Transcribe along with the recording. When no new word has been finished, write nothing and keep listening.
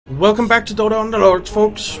Welcome back to DOTA Underlords,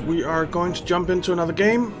 folks. We are going to jump into another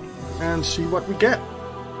game and see what we get.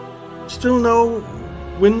 Still no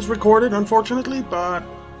wins recorded, unfortunately, but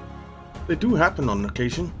they do happen on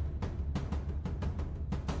occasion.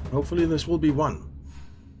 Hopefully this will be one,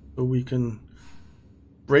 so we can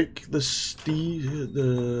break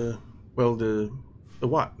the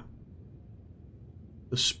what?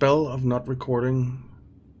 The spell of not recording.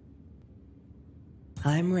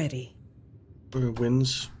 I'm ready.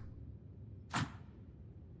 Wins.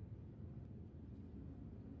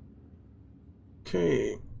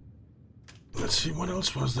 Okay, let's see what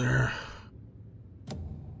else was there.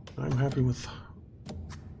 I'm happy with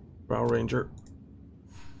Brow Ranger.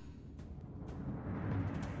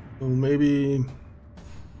 So maybe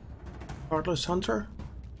Heartless Hunter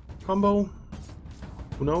combo?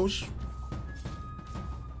 Who knows?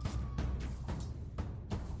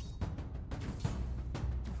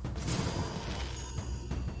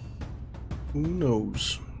 Who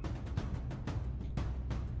knows?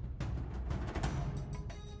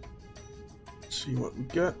 See what we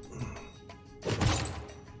get.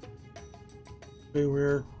 Okay,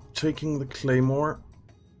 we're taking the Claymore.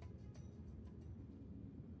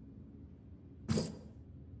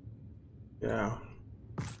 Yeah.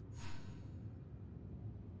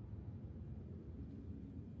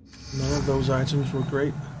 None of those items were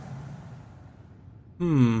great.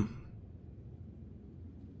 I'm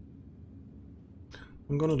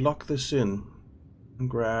gonna lock this in and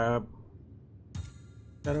grab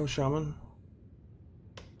Shadow Shaman.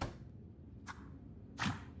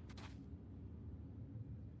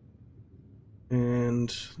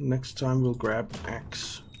 And next time we'll grab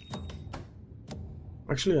Axe.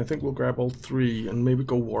 Actually, I think we'll grab all three and maybe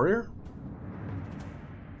go Warrior.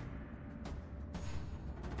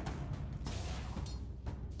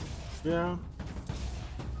 Yeah,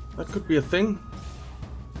 that could be a thing.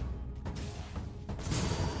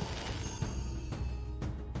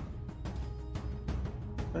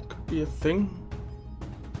 That could be a thing.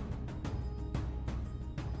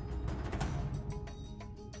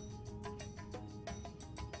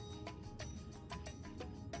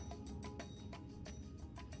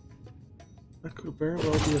 That could very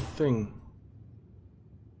well be a thing.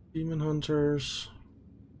 Demon Hunters.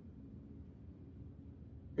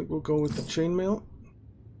 I think we'll go with the Chainmail.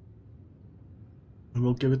 And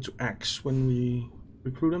we'll give it to Axe when we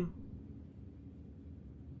recruit him.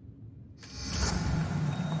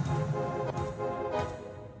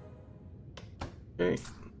 Okay.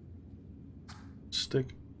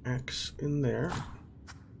 Stick Axe in there.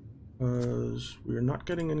 Because we're not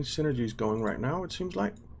getting any synergies going right now, it seems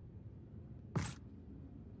like.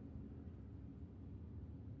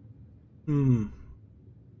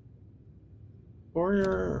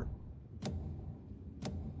 Warrior,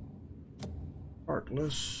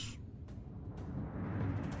 Heartless,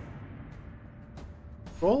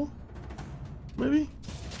 Roll? Maybe?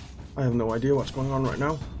 I have no idea what's going on right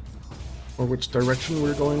now. Or which direction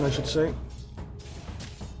we're going, I should say.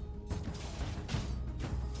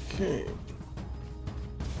 Okay.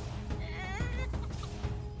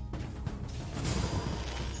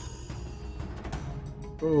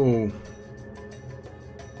 Oh.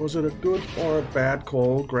 Was it a good or a bad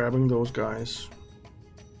call grabbing those guys?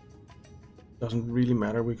 Doesn't really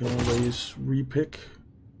matter, we can always repick.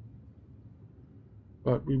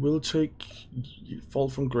 But we will take Fall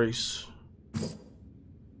from Grace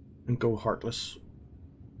and go Heartless.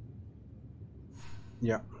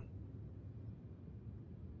 Yeah.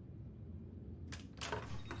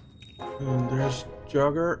 And there's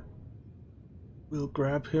Jogger. We'll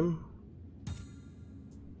grab him.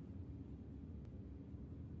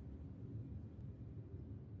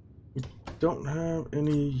 Don't have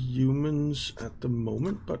any humans at the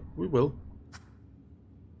moment, but we will.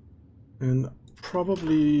 And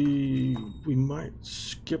probably we might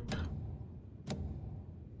skip.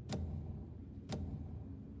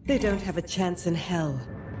 They don't have a chance in hell.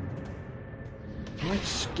 Might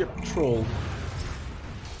skip Troll.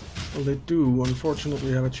 Well, they do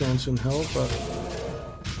unfortunately have a chance in hell, but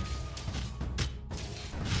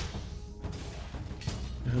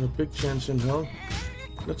they have a big chance in hell.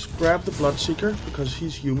 Let's grab the Bloodseeker, because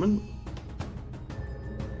he's human.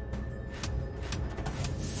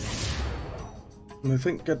 And I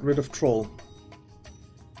think get rid of Troll.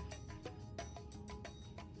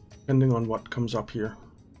 Depending on what comes up here.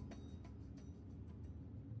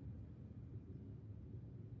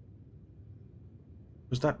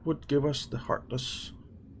 Because that would give us the Heartless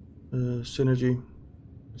synergy.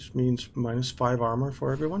 Which means -5 armor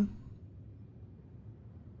for everyone.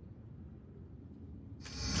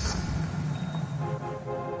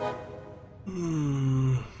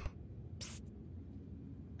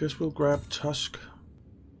 Guess we'll grab Tusk.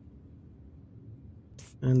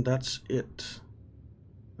 And that's it.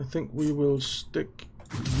 I think we will stick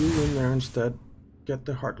you in there instead. Get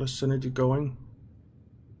the Heartless synergy going.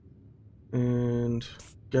 And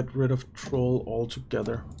get rid of Troll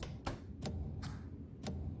altogether.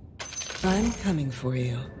 I'm coming for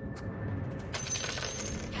you.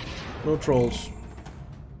 No trolls.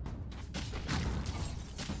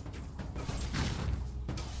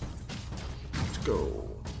 Let's go.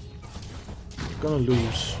 Gonna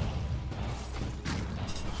lose.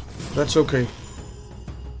 That's okay.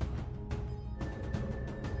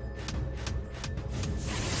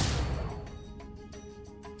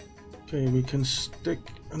 Okay, we can stick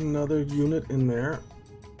another unit in there,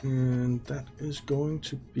 and that is going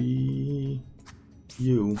to be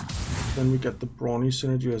you. Then we get the Brawny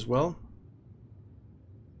synergy as well.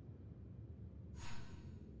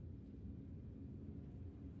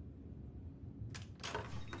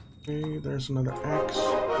 Okay, there's another axe.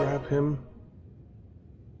 Grab him.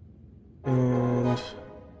 And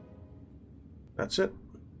that's it.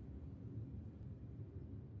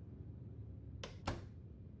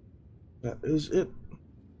 That is it.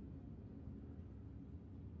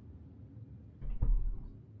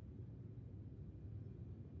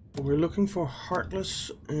 We're looking for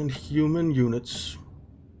Heartless and human units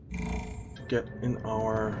to get in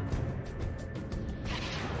our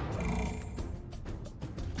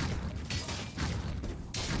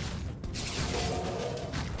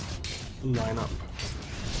lineup.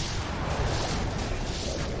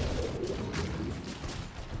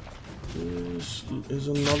 This is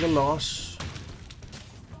another loss.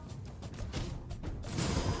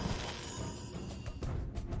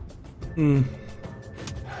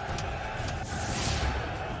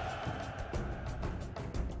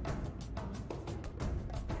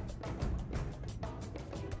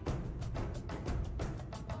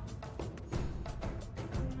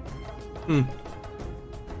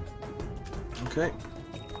 Okay.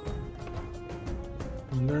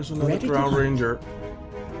 And there's another Drow Ranger.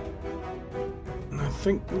 And I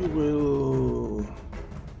think we will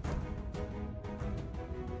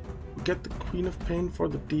get the Queen of Pain for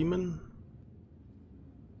the demon.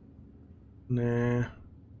 Nah.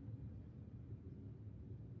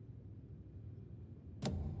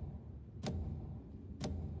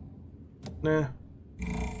 Nah.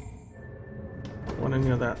 Don't want any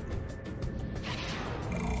of that.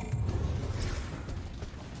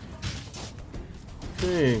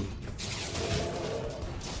 Okay.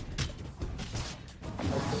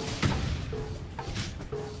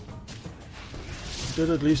 Did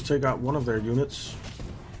at least take out one of their units.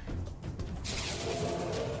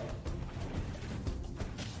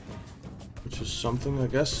 Which is something, I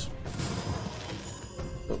guess.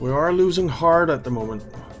 But we are losing hard at the moment.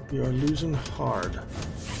 We are losing hard.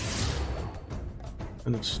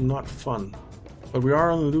 And it's not fun. But we are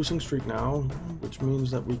on a losing streak now, which means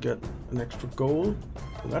that we get an extra goal.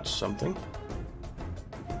 So that's something.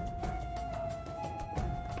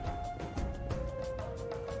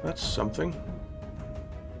 That's something.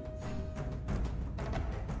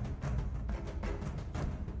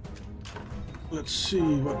 Let's see,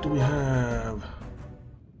 what do we have?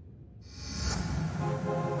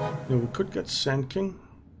 Yeah, we could get Sand King.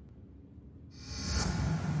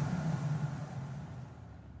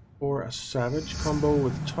 Or a Savage combo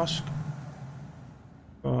with Tusk.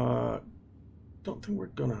 Don't think we're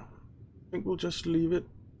gonna. I think we'll just leave it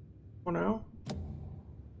for now.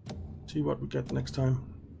 See what we get next time.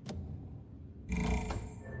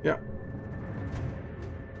 Yeah.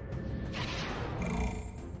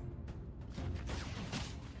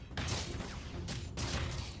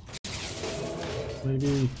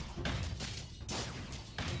 Maybe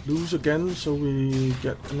lose again so we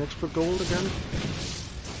get an extra gold again.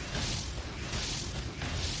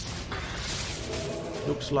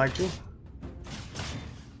 Looks likely.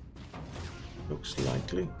 Looks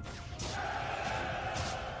likely.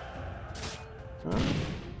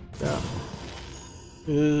 Yeah.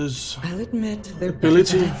 Is I'll admit their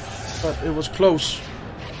ability, but it was close.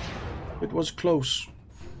 It was close.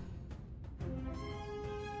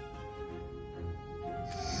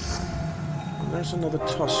 And there's another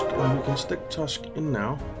Tusk, and we can stick Tusk in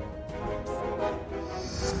now.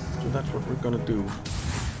 So that's what we're gonna do.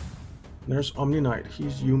 There's Omni Knight.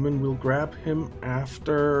 He's human. We'll grab him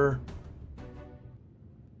after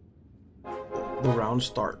the round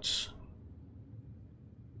starts.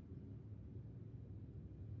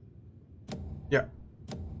 Yeah.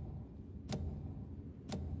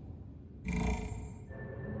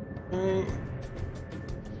 Okay.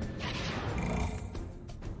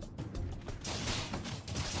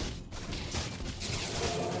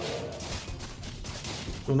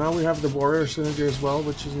 So now we have the warrior synergy as well,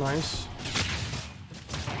 which is nice.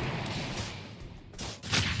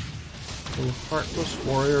 So Heartless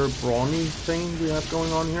warrior brawny thing we have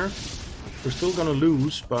going on here. We're still gonna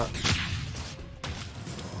lose, but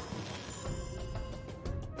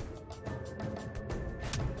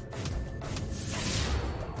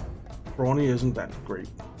brawny isn't that great,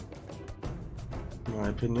 in my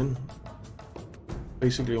opinion.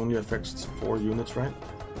 Basically only affects 4 units, right?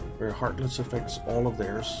 Where Heartless affects all of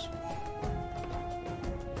theirs.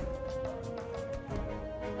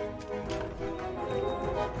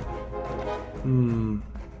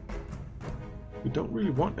 We don't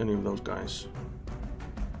really want any of those guys.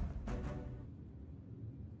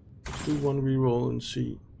 Let's do one reroll and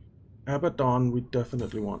see. Abaddon we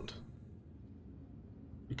definitely want,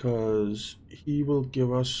 because he will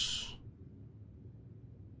give us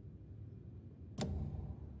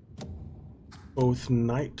both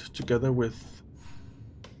Knight together with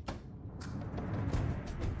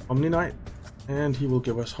Omni Knight, and he will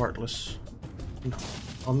give us Heartless. And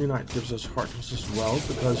Omni Knight gives us Heartless as well,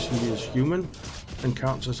 because he is human and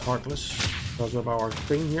counts as Heartless because of our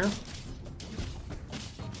thing here.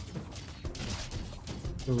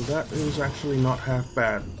 So that is actually not half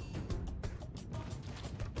bad.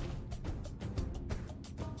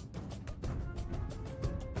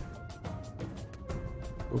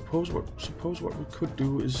 Suppose what we could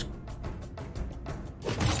do is...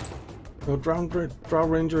 Well, Drow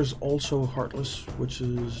Ranger is also Heartless, which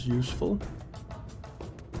is useful.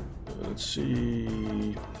 Let's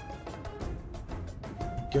see...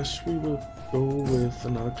 I guess we will go with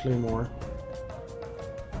another Claymore.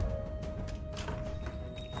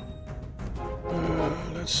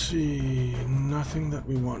 Let's see... Nothing that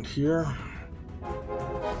we want here.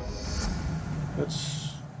 Let's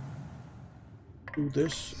do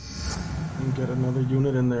this and get another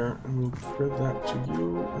unit in there, and we'll give that to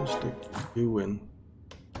you and stick you in.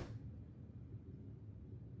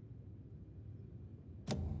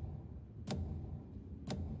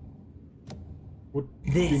 Would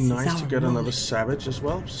be nice to get another Savage as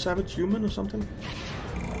well. Savage Human or something.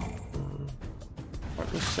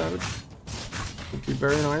 Heartless Savage would be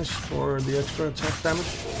very nice for the extra attack damage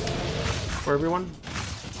for everyone.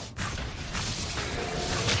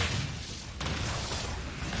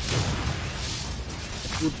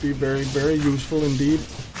 Would be very, very useful indeed.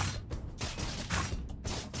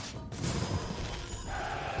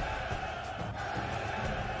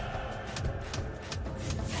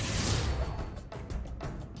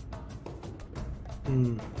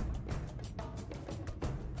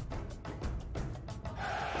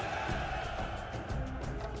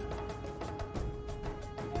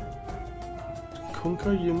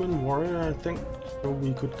 Kunka Human Warrior, I think, so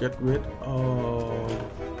we could get rid of...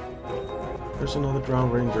 There's another Drow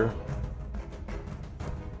Ranger.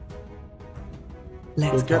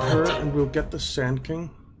 We'll get her, and we'll get the Sand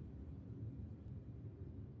King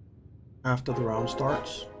after the round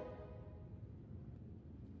starts.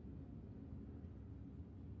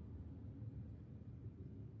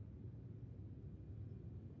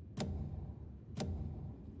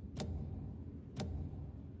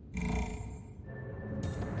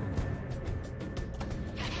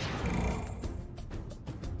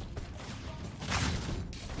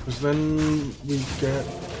 Because then we get,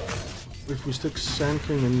 if we stick Sand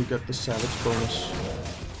King in, we get the Savage bonus.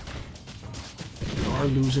 We are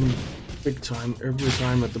losing big time every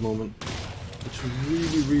time at the moment, which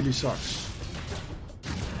really, really sucks.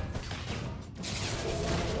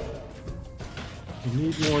 We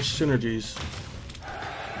need more synergies.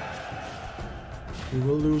 We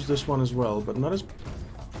will lose this one as well, but not as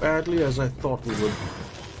badly as I thought we would.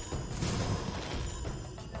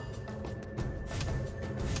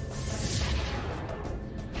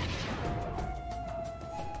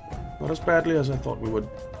 Not as badly as I thought we would.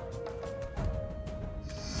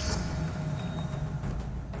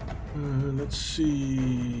 Let's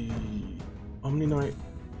see... Omni Knight,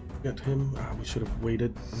 get him. We should have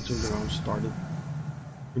waited until the round started.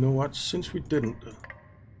 You know what, since we didn't,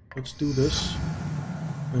 let's do this.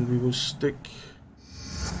 And we will stick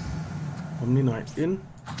Omni Knight in.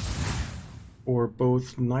 Or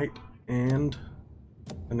both Knight and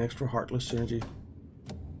an extra Heartless synergy.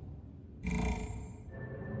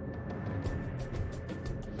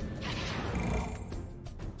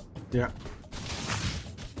 Yeah.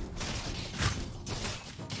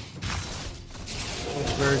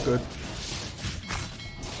 That's very good.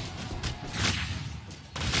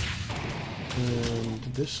 And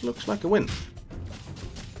this looks like a win.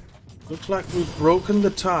 Looks like we've broken the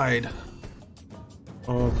tide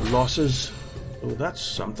of losses. So that's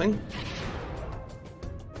something.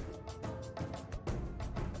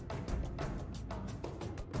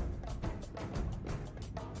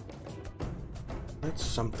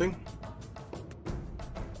 something.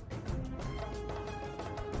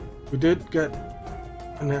 We did get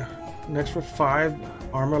an extra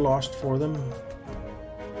 5 armor lost for them.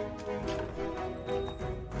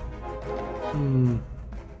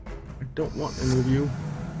 I don't want any of you.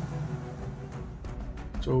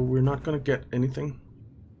 So we're not gonna get anything.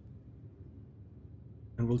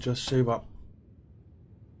 And we'll just save up.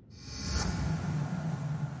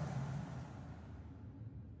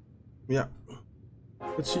 Yeah.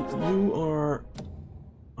 Let's see, you are...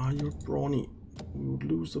 you're brawny. You would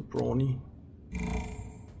lose the brawny.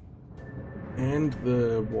 And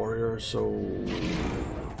the warrior, so...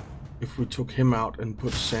 if we took him out and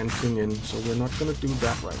put Sand King in, so we're not gonna do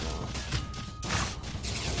that right now.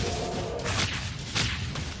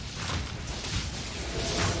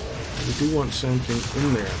 We do want Sand King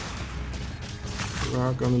in there. We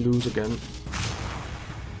are gonna lose again.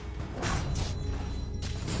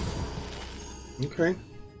 Okay.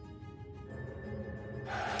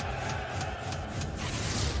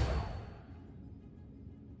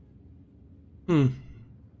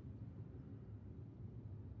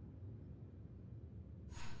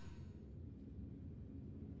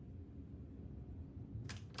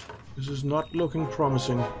 This is not looking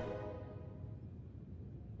promising.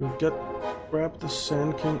 We'll grab the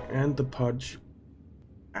Sand King and the Pudge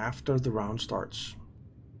after the round starts.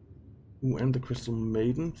 Ooh, and the Crystal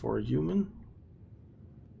Maiden for a human.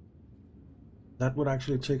 That would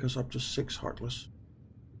actually take us up to 6 Heartless.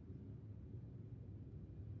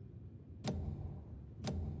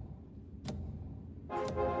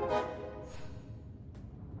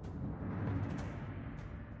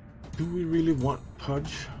 Do we really want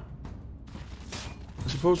Pudge? I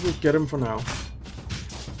suppose we'll get him for now.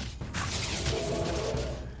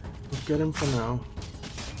 We'll get him for now.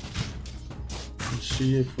 And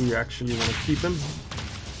see if we actually want to keep him.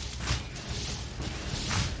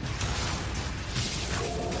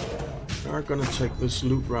 We are gonna take this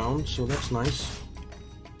loot round, so that's nice.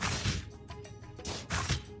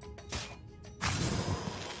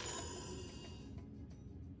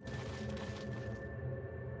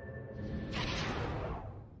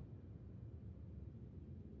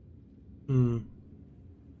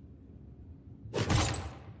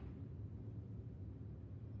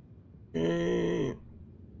 Okay.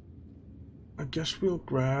 I guess we'll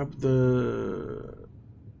grab the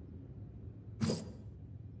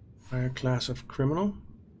higher class of criminal.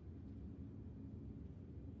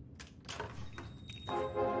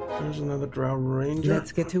 There's another Drow Ranger.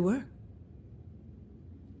 Let's get to work.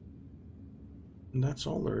 And that's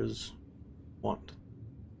all there is. Want.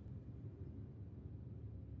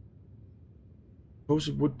 Suppose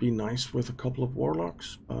it would be nice with a couple of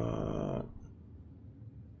warlocks, but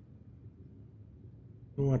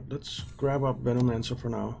you know what? Let's grab up Venomancer for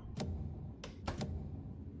now.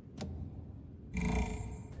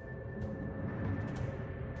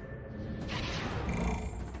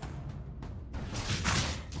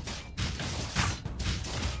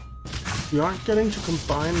 We aren't getting to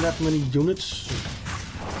combine that many units,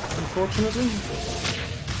 unfortunately.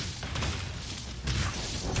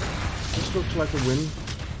 This looks like a win.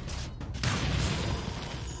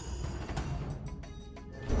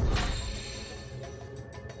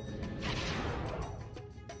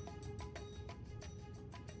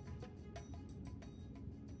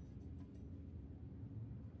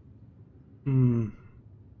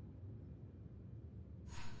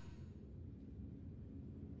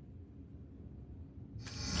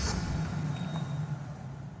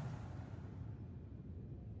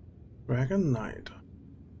 Dragon Knight.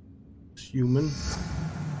 It's human.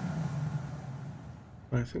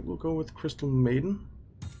 I think we'll go with Crystal Maiden.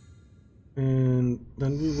 And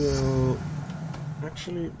then we will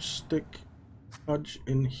actually stick Pudge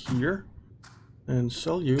in here and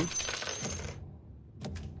sell you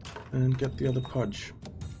and get the other Pudge.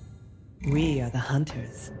 We are the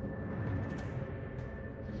hunters.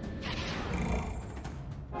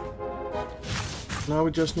 Now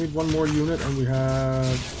we just need one more unit and we have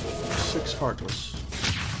 6 Heartless.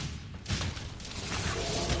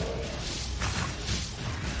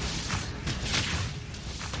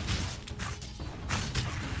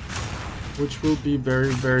 Which will be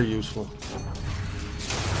very, very useful.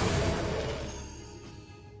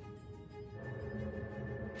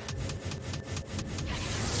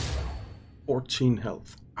 "14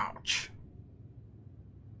 health. Ouch.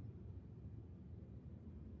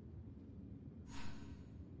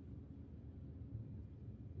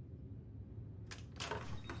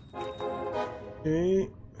 Okay,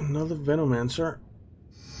 another Venomancer.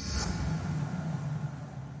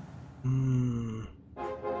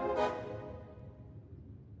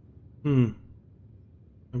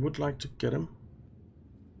 I would like to get him.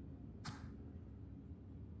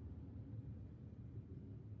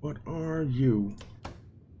 What are you?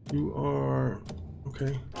 You are...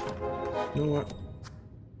 okay. You know what?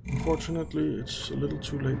 Unfortunately, it's a little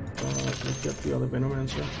too late. We'll get the other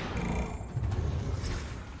Venomancer.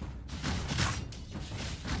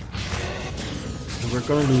 And we're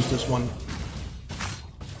gonna lose this one.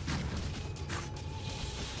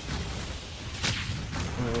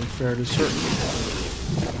 I'm fairly certain.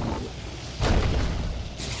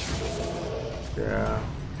 Yeah.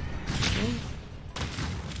 Well,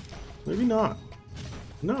 maybe not.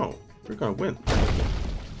 No, we're gonna win.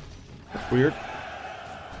 That's weird.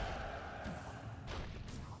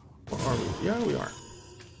 Or are we? Yeah, we are.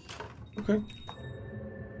 Okay.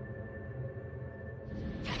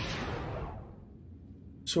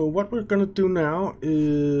 So what we're gonna do now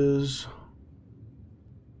is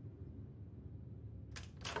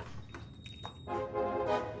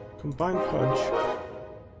combine Pudge,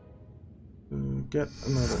 get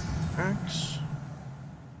another axe.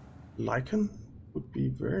 Lichen would be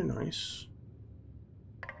very nice.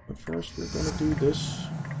 But first we're gonna do this.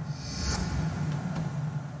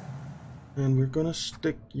 And we're gonna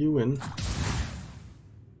stick you in.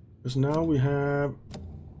 Because now we have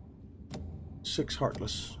 6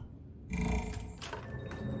 Heartless.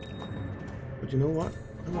 But you know what?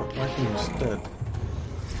 I want Lichen instead.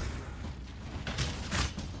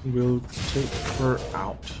 We'll take her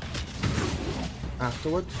out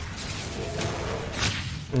afterwards.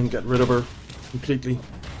 And get rid of her completely.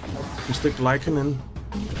 We stick Lichen in.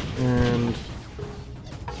 And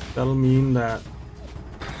that'll mean that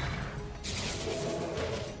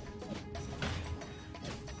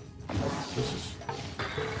this is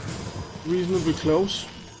reasonably close,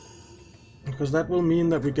 because that will mean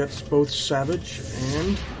that we get both Savage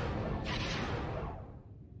and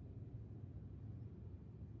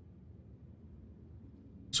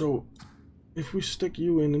so if we stick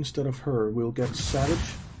you in instead of her, we'll get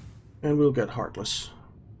Savage and we'll get Heartless,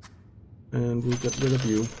 and we'll get rid of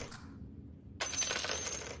you.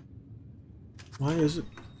 Why is it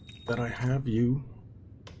that I have you?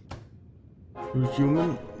 You're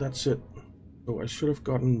human, that's it. So I should have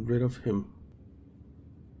gotten rid of him.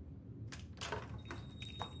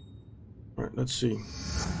 Alright, let's see.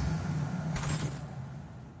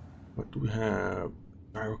 What do we have?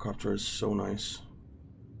 Gyrocopter is so nice.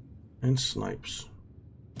 And snipes.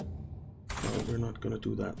 No, we're not gonna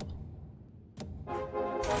do that.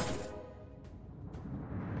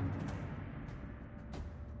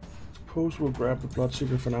 Suppose we'll grab the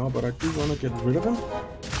Bloodseeker for now, but I do want to get rid of him.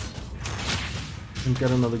 And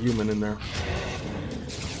get another human in there.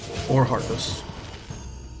 Or Heartless.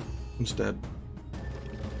 Instead.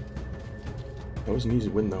 That was an easy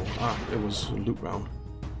win though. Ah, it was a loot round.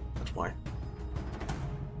 That's why.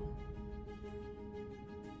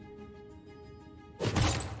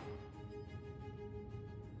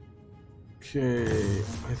 Okay,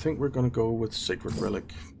 I think we're gonna go with Sacred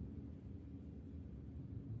Relic.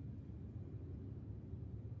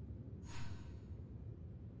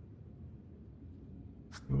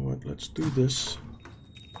 You know what, let's do this.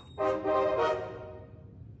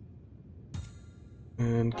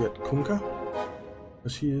 And get Kunkka,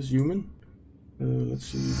 because he is human. Let's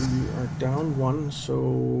see, we are down 1,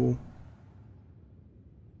 so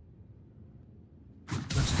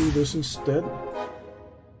let's do this instead.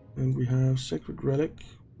 And we have Sacred Relic.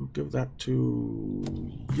 We'll give that to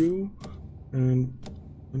you. And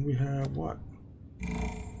then we have what?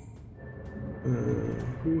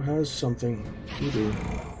 Who has something? You do.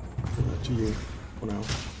 Give that to you for now.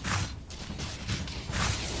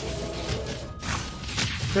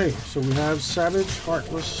 Okay, so we have Savage,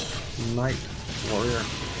 Heartless, Knight, Warrior.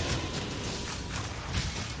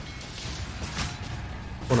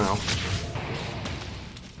 For now.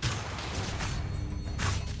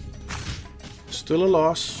 Still a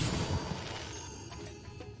loss.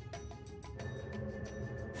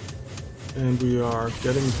 And we are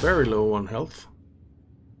getting very low on health.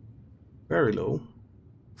 Very low.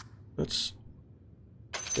 Let's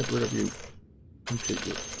get rid of you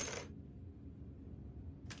completely.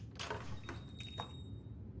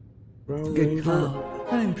 Brown Good Ranger. call.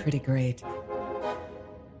 I'm pretty great.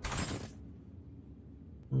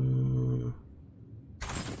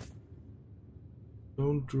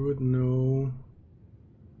 Lone Druid, no.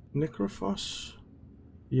 Necrophos?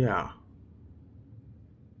 Yeah.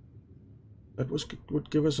 That would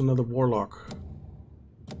give us another Warlock.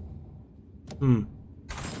 No.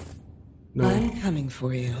 I'm coming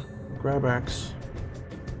for you. Grab axe.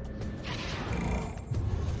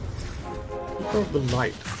 Keep out the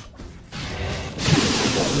light.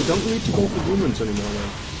 We don't need to go for humans anymore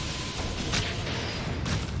though.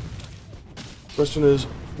 Question is,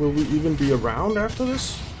 will we even be around after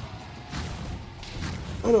this?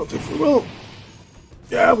 I don't think we will.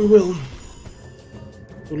 Yeah, we will.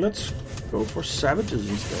 So let's go for savages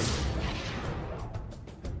instead.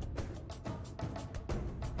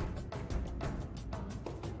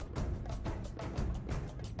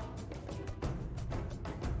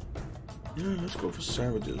 Yeah, let's go for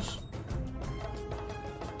savages.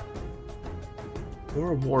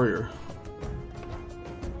 Or a warrior.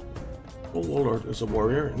 Old Warlord is a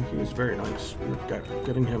warrior, and he is very nice. We're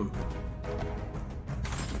getting him.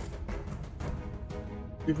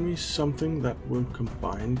 Give me something that will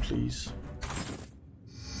combine, please.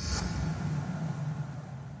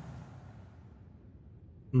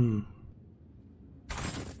 I'm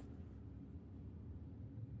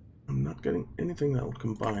not getting anything that will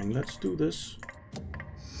combine. Let's do this.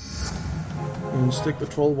 And stick the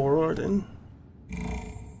Troll Warlord in.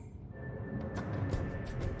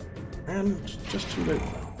 And just too late.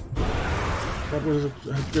 That would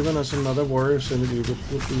have given us another warrior synergy,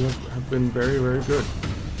 which would have been very, very good.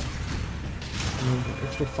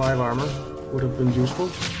 Extra 5 armor would have been useful.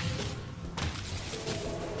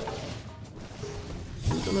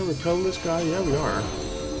 We're gonna repel this guy? Yeah, we are.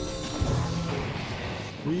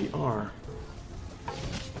 We are.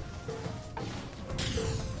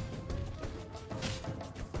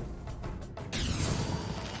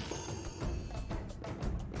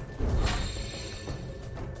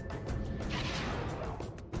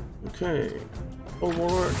 Okay, Old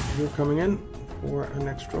Warlord, you're coming in for an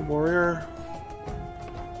extra warrior.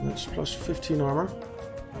 That's plus 15 armor.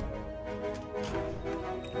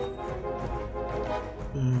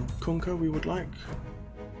 Kunkka we would like.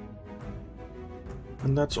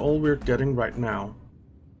 And that's all we're getting right now.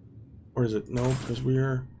 Or is it? No, because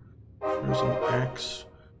there's an axe.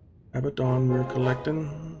 Abaddon we're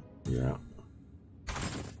collecting. Yeah.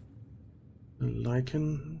 The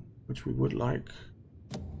Lycan, which we would like.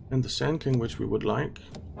 And the Sand King, which we would like.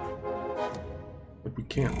 But we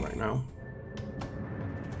can't right now.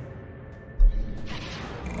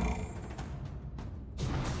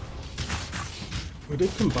 We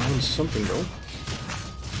did combine something though.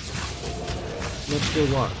 Let's do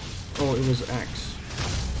what? Oh, it was axe.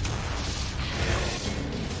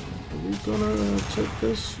 Are we gonna take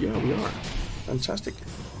this? Yeah, we are. Fantastic.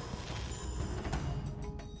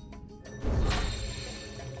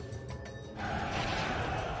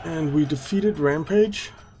 And we defeated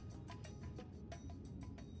Rampage.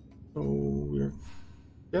 So we're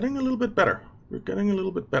getting a little bit better. We're getting a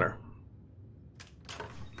little bit better.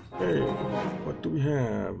 Okay, what do we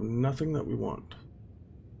have? Nothing that we want.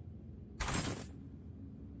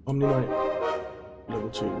 Omni-Knight, level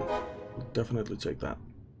 2. We'll definitely take that.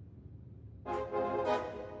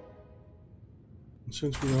 And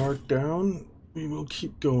since we are down, we will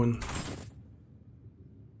keep going.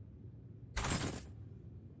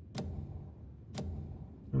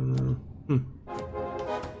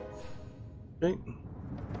 Okay.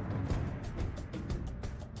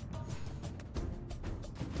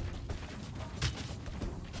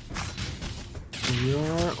 We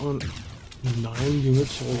are on 9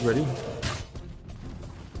 units already.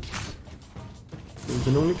 We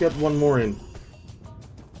can only get one more in.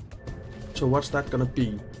 So what's that gonna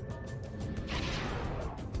be?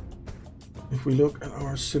 If we look at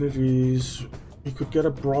our synergies, we could get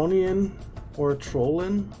a Brawny in or a Troll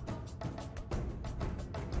in.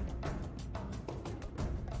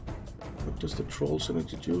 What does the Troll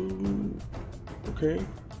synergy do? Okay,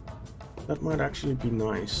 that might actually be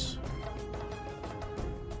nice.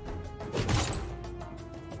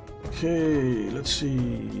 Okay, let's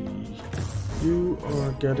see. You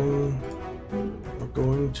are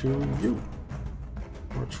going to you.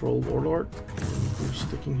 Our Troll Warlord. We're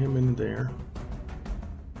sticking him in there.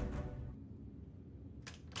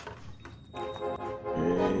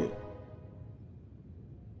 Okay.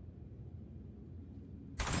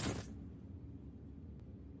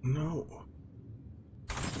 No.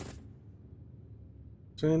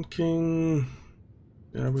 Sand King.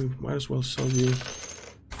 Yeah, we might as well sell you.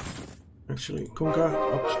 Actually, Kunkka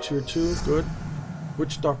up to tier 2, good.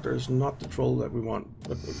 Witch Doctor is not the troll that we want,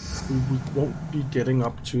 but we won't be getting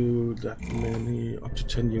up to that many, up to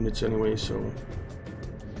 10 units anyway, so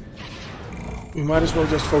we might as well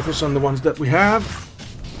just focus on the ones that we have.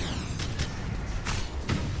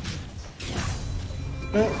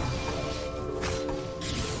 Okay.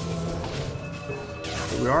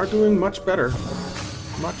 We are doing much better.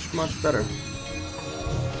 Much better.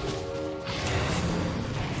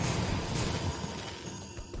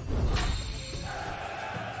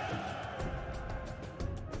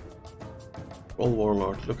 Troll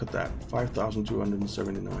Warlord, look at that.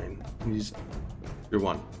 5,279. He's tier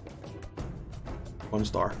 1. 1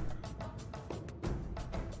 star.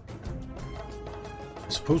 I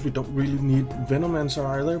suppose we don't really need Venomancer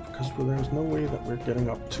either, because there's no way that we're getting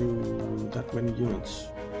up to that many units.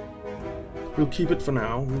 We'll keep it for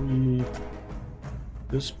now.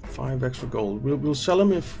 This 5 extra gold. We'll sell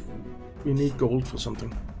them if we need gold for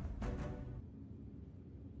something.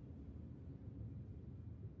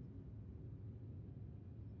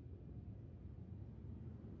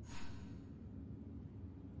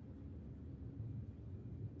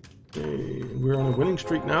 Okay, we're on a winning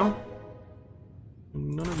streak now.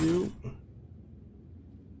 None of you.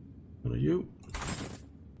 None of you.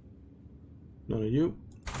 None of you.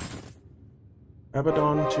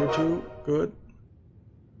 Abaddon, tier 2, good.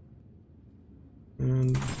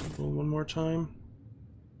 And roll one more time.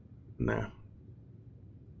 Nah.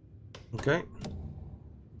 Okay.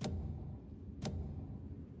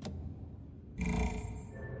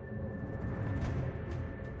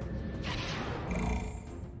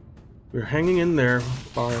 We're hanging in there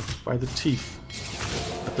by the teeth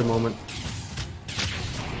at the moment.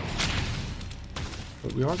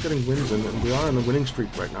 But we are getting wins in, and we are on a winning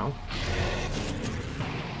streak right now.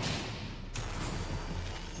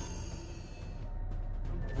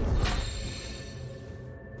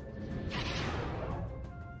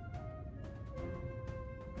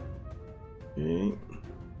 Okay.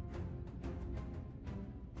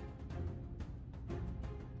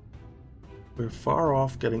 We're far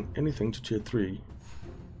off getting anything to tier 3.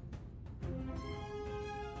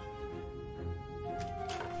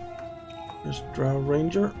 There's Drow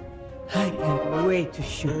Ranger. I can't wait to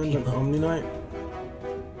shoot and people. an Omni Knight.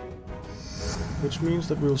 Which means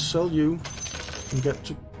that we'll sell you and get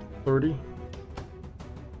to 30.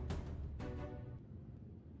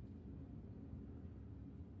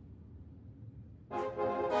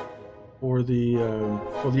 For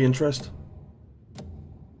the interest.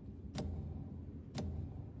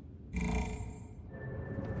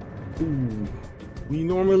 Ooh, we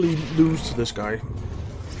normally lose to this guy.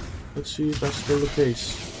 Let's see if that's still the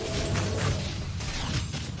case.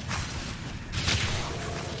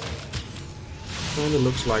 Kinda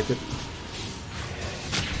looks like it.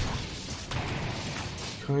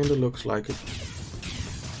 Kinda looks like it.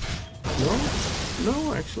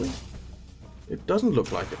 No, actually. It doesn't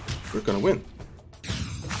look like it. We're gonna win.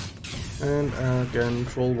 And again,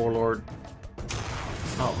 Troll Warlord.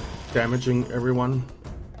 Oh, damaging everyone.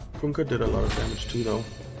 Kunka did a lot of damage too, though.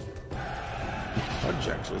 Pudge,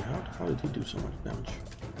 actually. How did he do so much damage?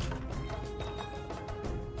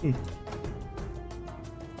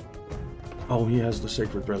 Oh, he has the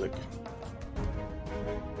Sacred Relic.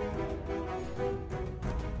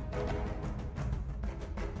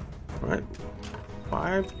 Alright.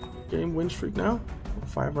 5-game win streak now.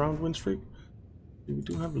 5-round win streak. We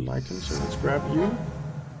do have Lycan, so let's grab you.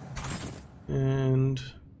 And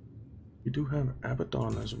we do have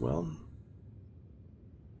Abaddon as well.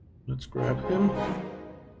 Let's grab him.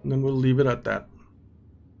 And then we'll leave it at that.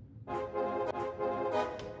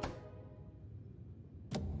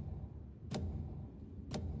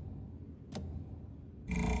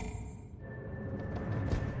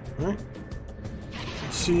 Alright.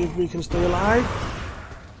 Let's see if we can stay alive.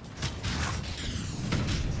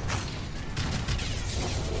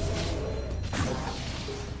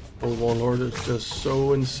 Oh, Warlord is just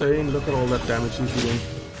so insane. Look at all that damage he's doing.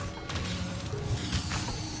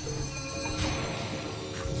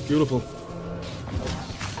 It's beautiful.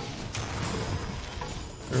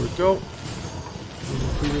 There we go. We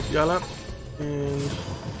defeated Yala. And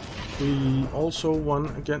we also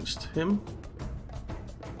won against him.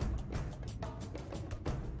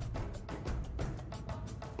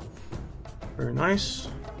 Very nice.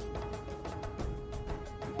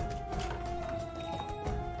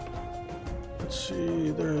 Let's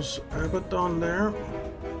see, there's Abaddon there.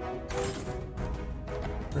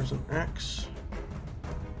 There's an axe.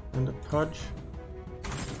 And a Pudge.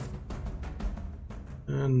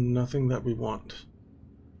 And nothing that we want.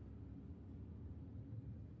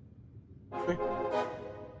 Okay.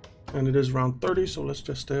 And it is round 30, so let's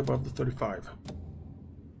just stay above the 35.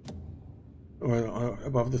 Or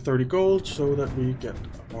above the 30 gold, so that we get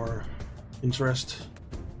our interest.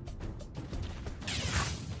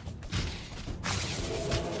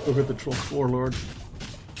 Look at the Troll Warlord.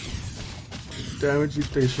 The damage he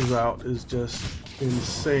dishes out is just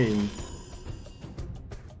insane.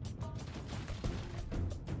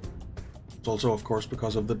 It's also, of course,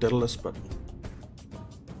 because of the Daedalus, but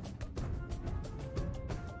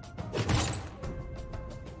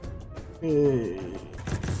hey.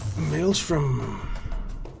 Mailstrom.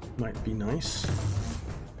 might be nice.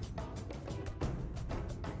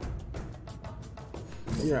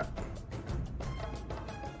 Yeah.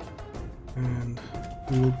 And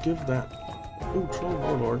we will give that... Oh, Troll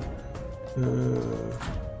Warlord.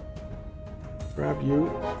 Grab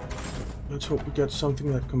you. Let's hope we get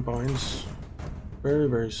something that combines very,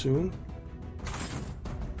 very soon.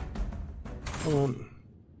 Come on.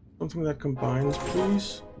 Something that combines,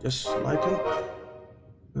 please. Yes, Lycan.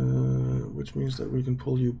 Which means that we can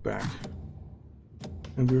pull you back.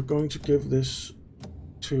 And we're going to give this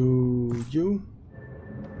to you.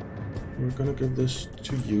 We're going to give this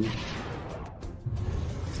to you.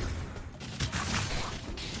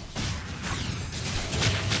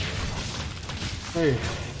 Hey.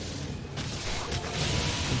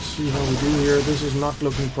 Let's see how we do here. This is not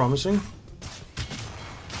looking promising.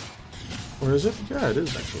 Or is it? Yeah, it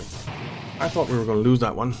is actually. I thought we were going to lose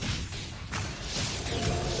that one.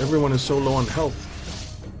 Everyone is so low on health.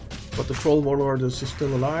 But the Troll Warlord is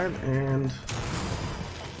still alive and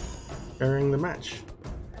carrying the match.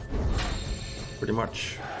 Pretty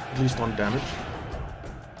much. At least on damage.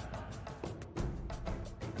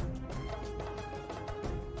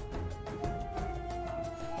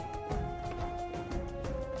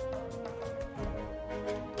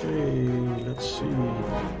 Okay, let's see.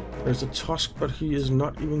 There's a Tusk, but he is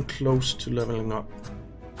not even close to leveling up.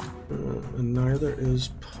 And neither is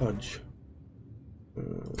Pudge.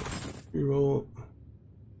 Reroll.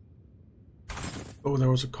 Oh, there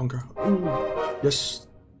was a Conquer. Ooh, yes.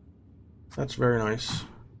 That's very nice.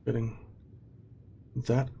 Getting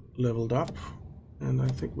that leveled up. And I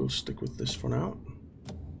think we'll stick with this for now.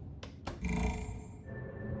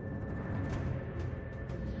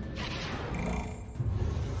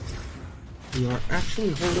 We are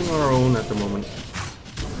actually holding our own at the moment.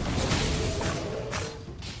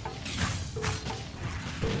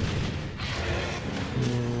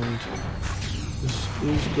 And this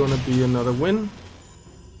is gonna be another win.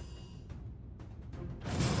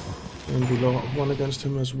 And we won against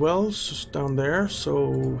him as well, just down there,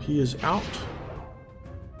 so he is out.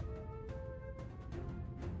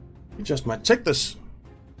 He just might take this.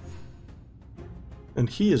 And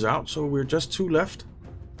he is out, so we're just two left.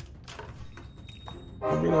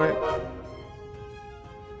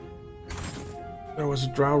 There was a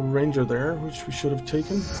Drow Ranger there, which we should have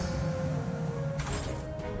taken.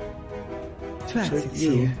 Take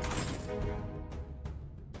you.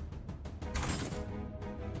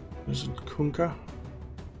 There's a Kunkka.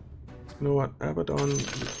 You know what, Abaddon, we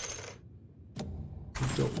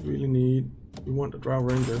don't really need. We want a Drow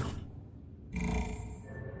Ranger.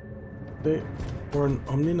 Okay, or an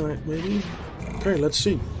Omni Knight maybe? Okay, let's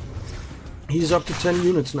see. He's up to 10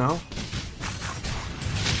 units now.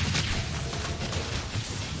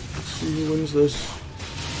 Let's see who wins this.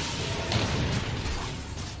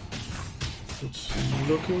 It's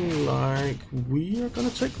looking like we are gonna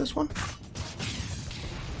take this one.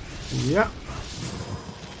 Yeah.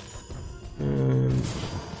 And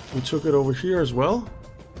we took it over here as well.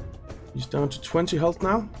 He's down to 20 health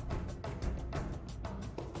now.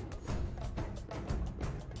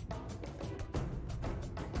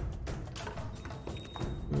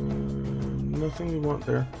 Nothing we want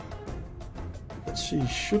there. Let's see,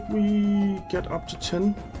 should we get up to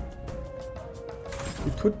 10?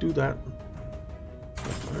 We could do that.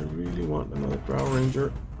 But I really want another Drow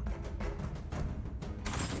Ranger.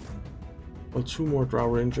 Well, two more Drow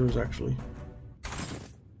Rangers actually.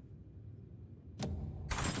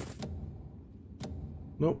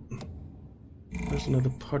 Nope. There's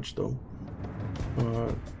another Pudge though.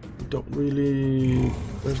 We don't really...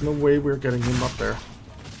 There's no way we're getting him up there.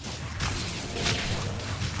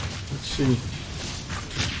 Let's see.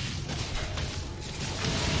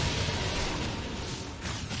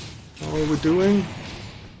 How are we doing?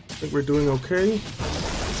 I think we're doing okay.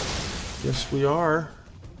 Yes, we are.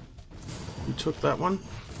 We took that one.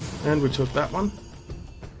 And we took that one.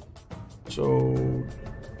 So...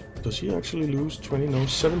 Does he actually lose 20? No,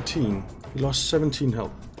 17. He lost 17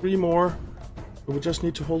 health. 3 more. But we just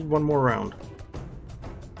need to hold one more round.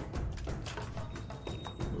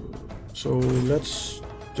 So let's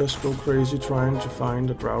just go crazy trying to find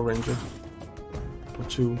a Drow Ranger. Or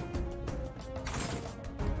 2.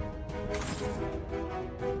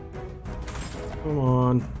 Come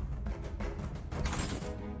on.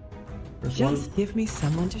 There's Just one. give me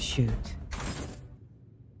someone to shoot.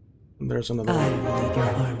 And there's another I one. will lead your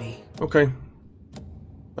army. Okay.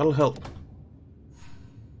 That'll help.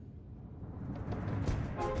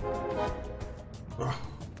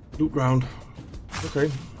 Loot round.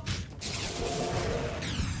 Okay.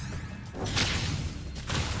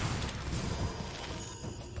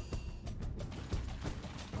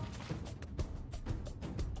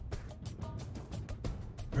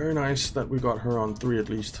 Very nice that we got her on 3 at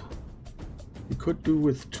least. We could do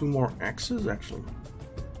with 2 more axes actually.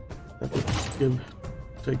 That would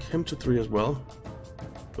take him to 3 as well.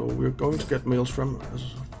 So we're going to get Maelstrom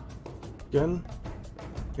again.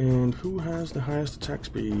 And who has the highest attack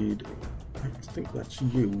speed? I think that's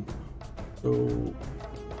you. So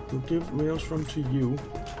we'll give Maelstrom to you.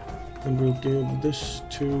 And we'll give this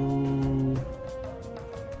to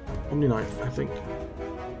Omni-Knife, I think.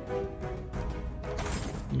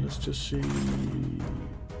 Let's just see.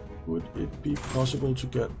 Would it be possible to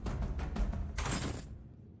get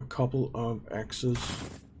a couple of axes?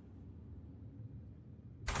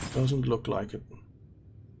 Doesn't look like it.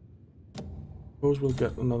 Suppose we'll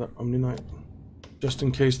get another Omni-Knight, just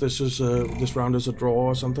in case this is this round is a draw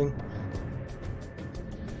or something.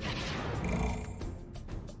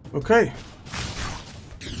 Okay,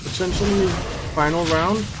 potentially final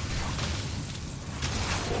round.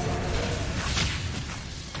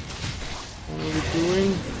 What are we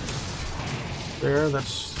doing? There,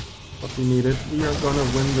 that's what we needed. We are gonna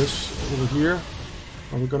win this over here.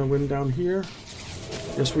 Are we gonna win down here?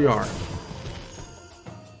 Yes, we are.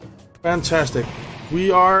 Fantastic.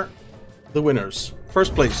 We are the winners.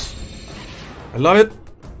 First place. I love it.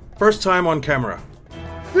 First time on camera.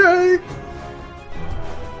 Yay!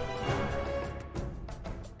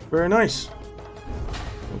 Very nice.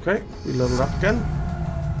 Okay, we leveled up again.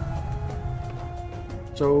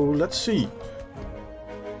 So let's see.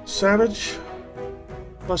 Savage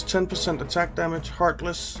plus 10% attack damage.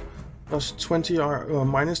 Heartless plus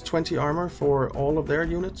minus 20 armor for all of their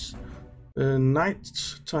units.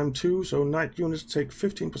 Knight time 2, so knight units take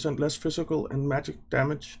 15% less physical and magic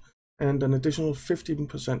damage, and an additional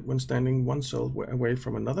 15% when standing 1 cell away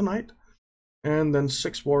from another knight. And then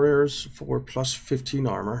 6 warriors for plus 15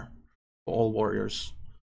 armor for all warriors.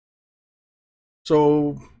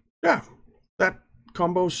 So yeah, that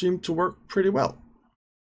combo seemed to work pretty well.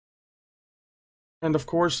 And of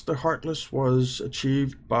course the Heartless was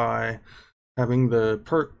achieved by having the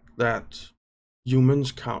perk that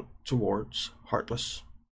humans count towards Heartless.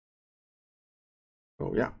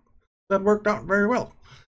 So yeah, that worked out very well.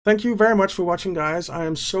 Thank you very much for watching, guys. I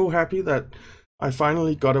am so happy that I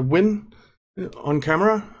finally got a win on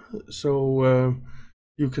camera. So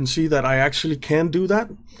you can see that I actually can do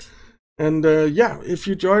that. And yeah, if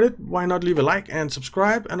you enjoyed it, why not leave a like and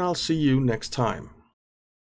subscribe, and I'll see you next time.